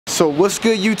So what's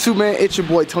good, YouTube, man? It's your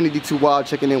boy Tony D2 Wild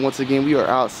checking in once again. We are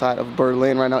outside of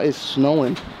Berlin right now. It's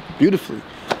snowing beautifully.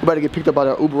 We're about to get picked up by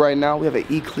our Uber right now. We have an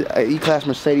E-Class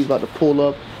Mercedes about to pull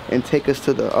up and take us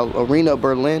to the arena of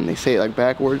Berlin. They say it like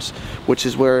backwards, which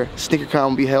is where SneakerCon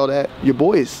will be held at. Your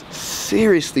boy is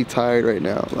seriously tired right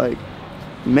now, like,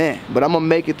 man. But I'm gonna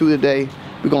make it through the day.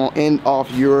 We're gonna end off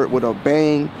Europe with a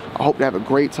bang. I hope to have a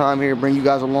great time here, bring you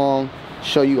guys along,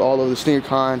 show you all of the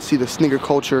SneakerCon, see the sneaker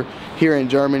culture here in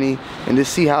Germany, and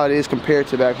just see how it is compared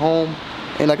to back home.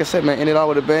 And like I said, man, end it all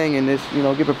with a bang, and just, you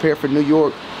know, get prepared for New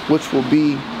York, which will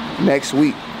be next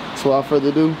week. So without further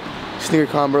ado,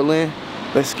 SneakerCon Berlin,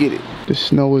 let's get it. The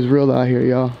snow is real out here,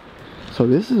 y'all. So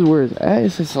this is where it's at.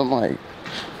 It's just something like,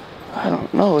 I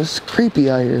don't know, it's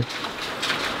creepy out here.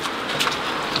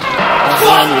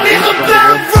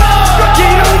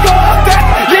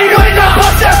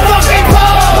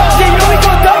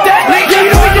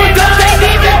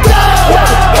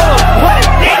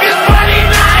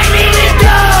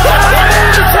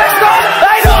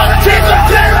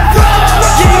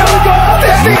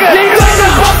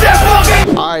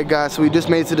 Alright guys, so we just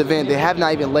made it to the event. They have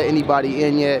not even let anybody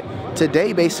in yet.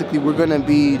 Today basically we're gonna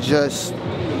be just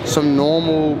some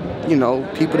normal, you know,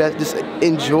 people that just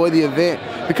enjoy the event,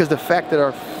 because the fact that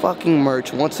our fucking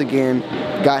merch once again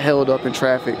got held up in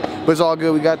traffic. But it's all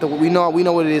good. We know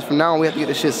what it is. From now on we have to get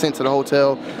the shit sent to the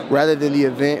hotel rather than the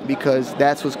event, because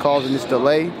that's what's causing this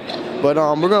delay. But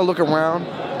we're gonna look around.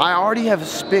 I already have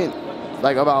spent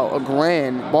like about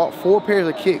 $1,000, bought 4 pairs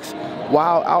of kicks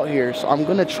while out here, so I'm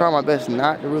gonna try my best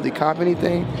not to really cop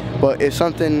anything, but if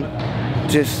something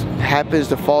just happens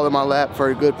to fall in my lap for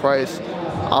a good price,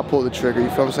 I'll pull the trigger, you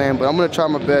feel what I'm saying? But I'm gonna try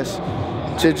my best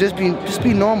to just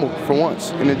be normal for once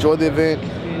and enjoy the event,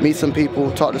 meet some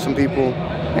people, talk to some people,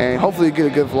 and hopefully get a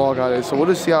good vlog out of it. So we'll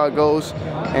just see how it goes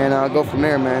and go from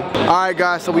there, man. All right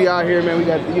guys, so we out here, man. We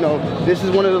got, you know, this is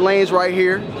one of the lanes right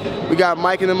here. We got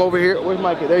Mike and them over here. Where's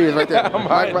Mike? There he is, right there. I'm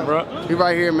Mike, bro. He's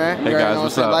right here, man. Hey guys,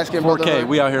 what's up? 4K,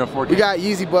 we out here on 4K. We got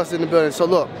Yeezy busted in the building. So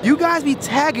look, you guys be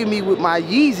tagging me with my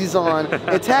Yeezys on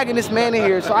and tagging this man in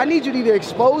here. So I need you to either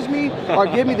expose me or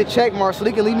give me the check mark so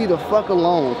they can leave me the fuck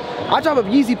alone. I drop a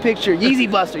Yeezy picture, Yeezy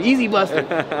Buster, Yeezy Buster.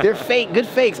 They're fake, good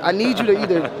fakes. I need you to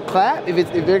either clap.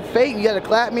 If they're fake, you gotta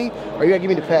clap me, or you gotta give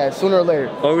me the pass sooner or later.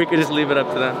 Or we could just leave it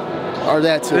up to them. Or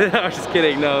that too. I'm just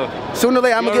kidding, no. Sooner or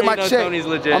later, I'm gonna get my check. Tony's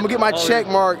legit. I'm gonna get my check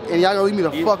mark, and y'all gonna leave me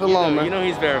the fuck alone, man. You know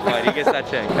he's verified. He gets that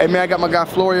check. Hey man, I got my guy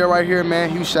Florio right here, man.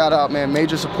 Huge shout out, man.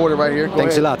 Major supporter right here.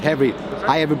 Thanks a lot, Harry.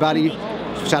 Hi everybody.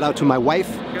 Shout out to my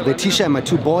wife, Letitia, and my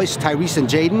 2 boys, Tyrese and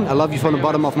Jaden. I love you from the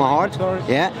bottom of my heart.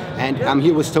 Yeah, and I'm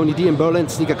here with Tony D in Berlin,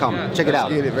 SneakerCon. Check it out.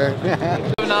 Get it, man.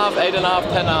 7.5, 8.5,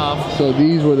 10.5. So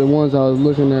these were the ones I was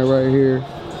looking at right here.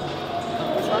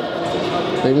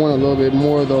 They want a little bit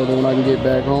more though than when I can get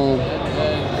back home.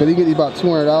 Cause you get these about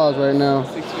 $200 right now,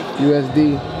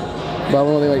 USD. But I'm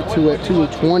only like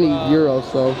 220 euros,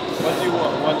 so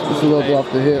it's a little bit off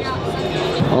the hip.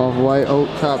 Off white oak,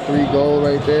 top 3 gold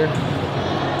right there.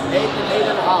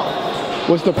 8.5.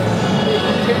 What's the?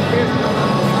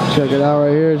 Check it out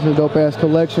right here. It's a dope ass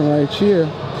collection right here.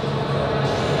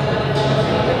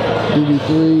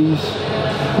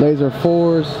 DB3s, Laser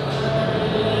 4s.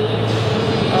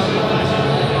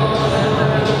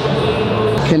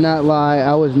 Cannot lie,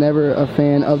 I was never a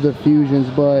fan of the Fusions,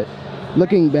 but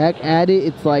looking back at it,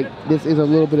 it's like this is a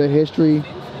little bit of history.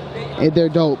 They're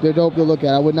dope. They're dope to look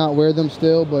at. I would not wear them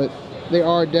still, but they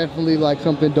are definitely like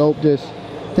something dope just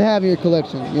to have in your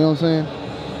collection. You know what I'm saying?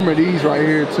 Remember these right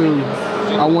here too.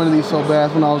 I wanted these so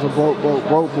bad when I was a broke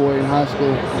boy in high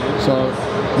school. So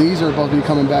these are supposed to be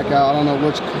coming back out. I don't know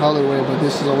which colorway, but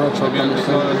this is a retro coming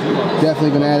soon.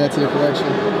 Definitely gonna add that to the collection.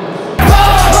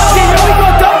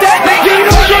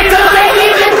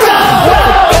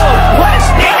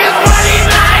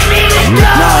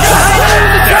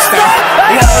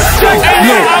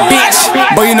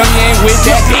 Boy, you know you ain't with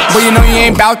that. Boy, you know you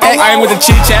ain't bout that. I ain't with the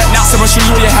chit chat. Now someone show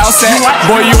you where your house at.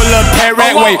 Boy, you a little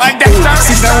parrot. Wait,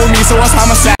 sit down with me, so what's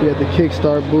homicide? We got the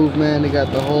Kickstart booth, man. They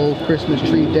got the whole Christmas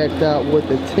tree decked out with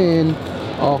the 10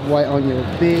 off-white on your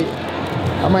bit.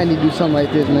 I might need to do something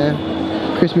like this,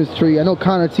 man. Christmas tree. I know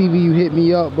Connor TV, you hit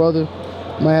me up, brother.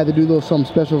 Might have to do a little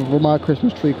something special for my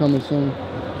Christmas tree coming soon.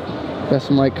 Got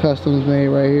some like customs made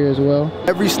right here as well.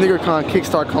 Every SneakerCon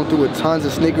Kickstart come through with tons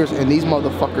of sneakers, and these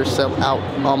motherfuckers sell out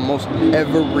almost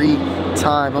every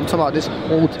time. I'm talking about this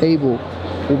whole table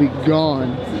will be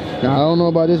gone. Now I don't know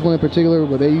about this one in particular,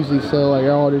 but they usually sell like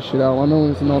all this shit out. I know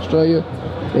when it's in Australia,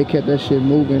 they kept that shit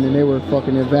moving and they were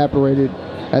fucking evaporated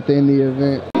at the end of the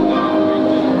event.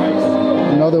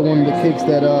 Another one of the kicks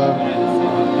that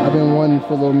I've been wanting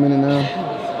for a little minute now.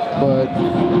 but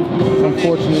it's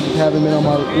unfortunate just haven't been on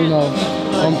my, you know,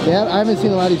 I haven't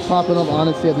seen a lot of these popping up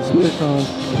honestly at the SneakerCon.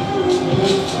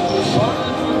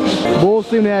 Bulls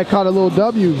seem to have caught a little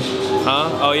W. Huh?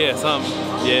 Oh yeah, some.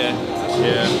 Yeah.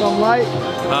 Some light.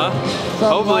 Huh?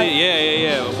 Hopefully, light.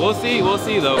 Yeah. We'll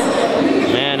see though.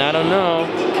 Man, I don't know.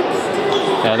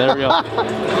 Yeah, there we go.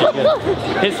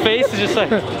 His face is just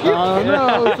like, I don't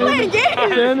know.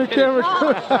 Stand the camera.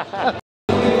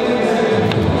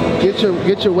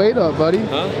 Get your weight up, buddy.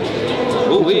 huh?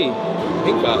 Ooh wee.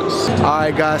 Pink box.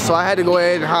 Alright guys, so I had to go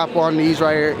ahead and hop on these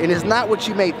right here. And it's not what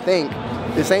you may think.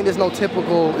 This ain't no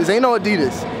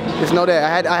Adidas. Just know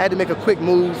that I had to make a quick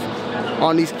move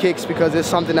on these kicks because it's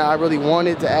something that I really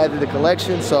wanted to add to the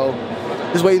collection. So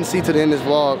just wait and see to the end of this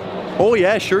vlog. Oh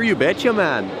yeah, sure you betcha,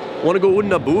 man. Want to go in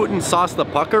the boot and sauce the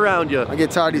puck around you? I get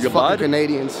tired of these fucking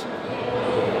Canadians.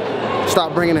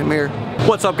 Stop bringing them here.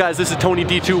 What's up guys, this is Tony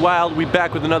D2 Wild. We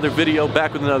back with another video,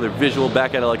 back with another visual,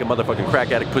 back at it like a motherfucking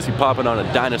crack addict pussy popping on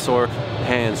a dinosaur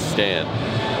handstand.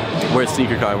 We're at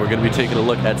SneakerCon. We're gonna be taking a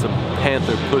look at some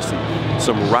panther pussy,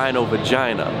 some rhino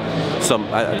vagina, some,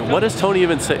 what does Tony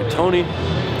even say? Tony,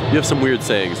 you have some weird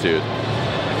sayings, dude.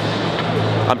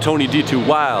 I'm Tony D2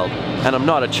 Wild, and I'm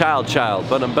not a child,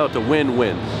 but I'm about to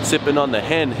win, sipping on the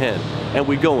hen, and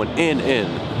we going in,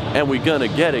 and we gonna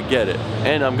get it,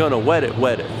 and I'm gonna wet it.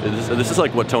 This is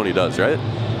like what Tony does, right?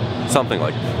 Something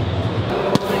like that.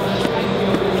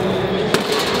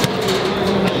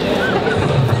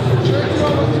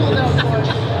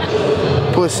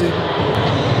 Pussy.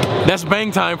 That's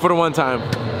bang time for the one time.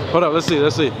 Hold up, let's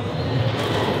see.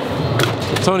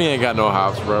 Tony ain't got no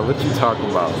hops, bro. What you talking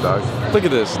about, dog? Look at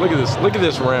this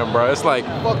rim, bro. It's like,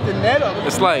 fuck the net up.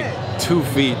 It's like 2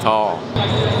 feet tall.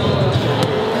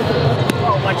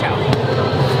 oh, watch out.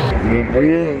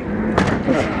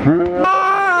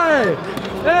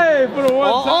 Hey, for the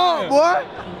one time. Boy.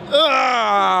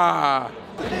 Ah.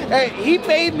 Hey, he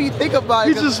made me think about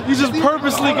it. He just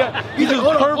purposely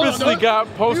got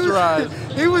posterized.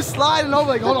 He was sliding over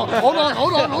like, hold on. I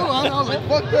was like,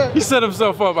 fuck that. He set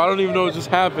himself up. I don't even know what just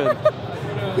happened.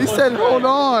 He said, hold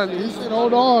on. And he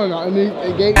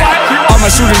gave All my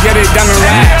shooters get it down the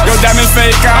line. Yo, diamonds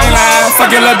fake, I ain't lying.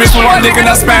 Fuck your little bitch for one dick in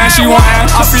that span. She want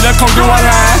I feed her coke to one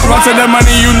line. Run to the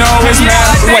money, you know it's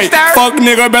mad. Wait, fuck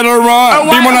nigga, better run.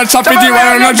 Beam on a chop 50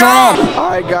 right on the drum.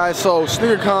 Alright guys, so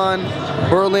SneakerCon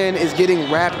Berlin is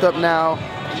getting wrapped up now.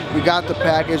 We got the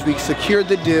package, we secured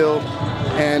the deal,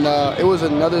 and it was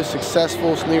another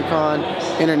successful SneakerCon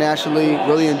internationally.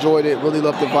 Really enjoyed it, really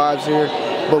loved the vibes here.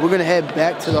 But we're gonna head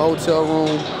back to the hotel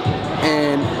room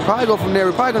and probably go from there.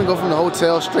 We're probably gonna go from the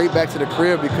hotel straight back to the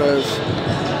crib in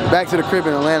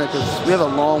Atlanta because we have a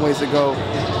long ways to go.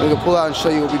 We're gonna pull out and show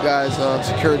you what we guys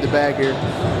secured the bag here.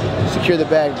 Secure the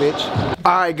bag, bitch.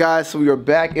 Alright guys, so we are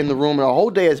back in the room and a whole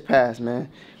day has passed, man.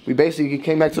 We basically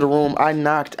came back to the room. I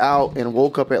knocked out and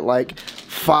woke up at like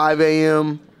 5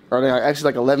 a.m. or actually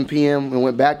like 11 p.m. We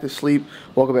went back to sleep,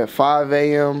 woke up at 5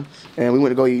 a.m. and we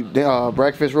went to go eat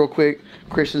breakfast real quick.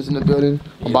 Christian's in the building.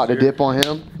 I'm about to dip on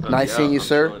him. Nice seeing you,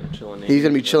 sir. He's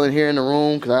gonna be chilling here in the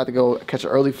room because I have to go catch an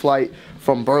early flight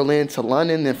from Berlin to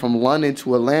London, then from London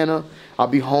to Atlanta. I'll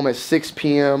be home at 6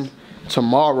 p.m.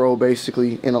 tomorrow,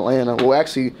 basically in Atlanta. Well,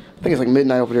 actually, I think it's like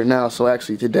midnight over there now. So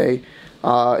actually today,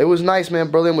 it was nice,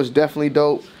 man. Berlin was definitely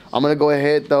dope. I'm gonna go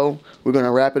ahead though. We're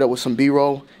gonna wrap it up with some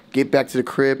B-roll. Get back to the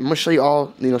crib. I'm gonna show you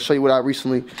all, show you what I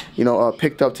recently,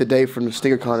 picked up today from the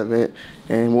SneakerCon event,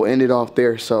 and we'll end it off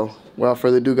there. So, without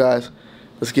further ado, guys,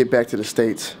 let's get back to the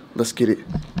States. Let's get it.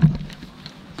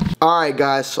 All right,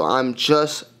 guys. So I'm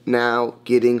just now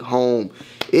getting home.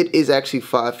 It is actually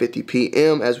 5:50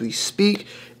 p.m. as we speak,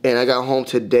 and I got home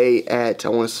today at, I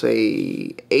want to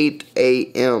say 8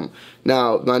 a.m.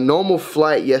 Now, my normal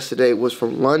flight yesterday was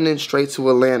from London straight to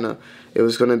Atlanta. It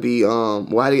was going to be,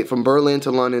 well, I had to get from Berlin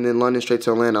to London and London straight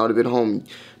to Atlanta. I would have been home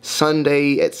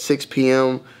Sunday at 6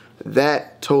 p.m.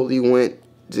 That totally went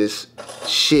just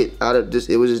shit out of this.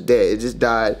 It was just dead. It just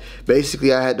died.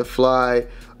 Basically, I had to fly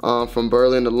from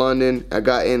Berlin to London. I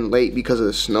got in late because of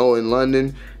the snow in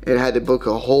London and had to book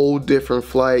a whole different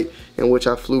flight in which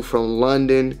I flew from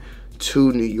London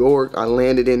to New York. I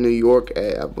landed in New York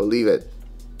at, I believe, at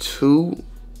 2.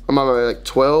 I'm like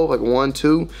 12, like 1,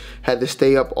 2. Had to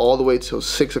stay up all the way till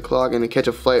 6 o'clock and then catch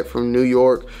a flight from New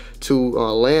York to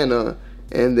Atlanta.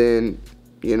 And then,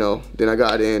 then I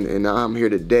got in and now I'm here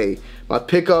today. My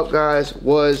pickup, guys,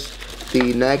 was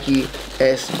the Nike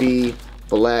SB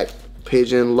Black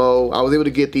Pigeon Low. I was able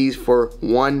to get these for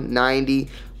 $190.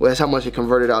 Well, that's how much it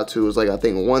converted out to. It was like, I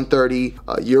think 130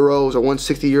 euros or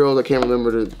 160 euros. I can't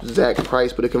remember the exact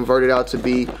price, but it converted out to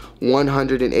be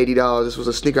 $180. This was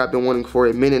a sneaker I've been wanting for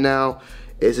a minute now,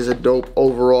 It's just a dope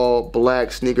overall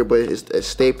black sneaker, but it's a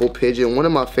staple pigeon. One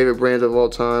of my favorite brands of all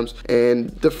times. And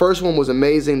the first one was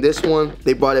amazing. This one,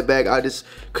 they brought it back. I just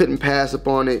couldn't pass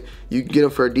upon it. You can get them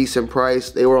for a decent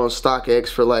price. They were on StockX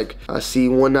for like, I see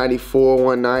 $194,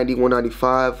 $190,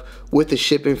 $195. With the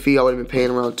shipping fee, I would have been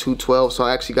paying around $212. So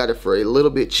I actually got it for a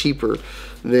little bit cheaper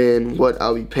than what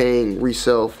I'll be paying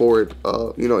resale for it,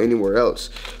 you know, anywhere else.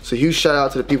 So huge shout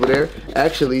out to the people there.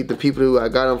 Actually, the people who I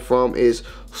got them from is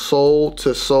Soul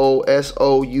to Soul,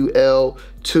 SOUL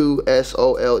to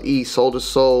SOLE, Soul to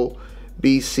Soul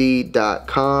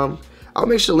BC.com. I'll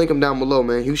make sure to link them down below,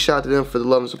 man. Huge shout out to them for the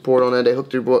love and support on that. They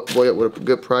hooked their boy up with a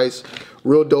good price.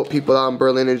 Real dope people out in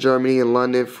Berlin and Germany and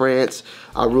London, France.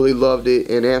 I really loved it.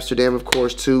 And Amsterdam, of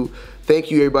course, too. Thank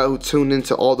you, everybody who tuned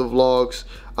into all the vlogs.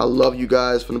 I love you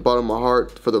guys from the bottom of my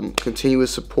heart for the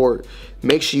continuous support.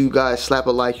 Make sure you guys slap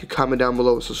a like, you comment down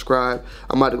below, and subscribe.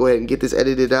 I'm about to go ahead and get this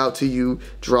edited out to you,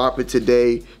 drop it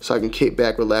today so I can kick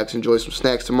back, relax, enjoy some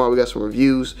snacks. Tomorrow we got some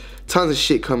reviews, tons of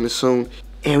shit coming soon,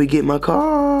 and we get my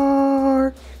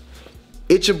car.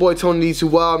 It's your boy Tony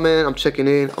D2 Wild, man. I'm checking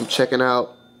in, I'm checking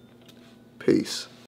out. Peace.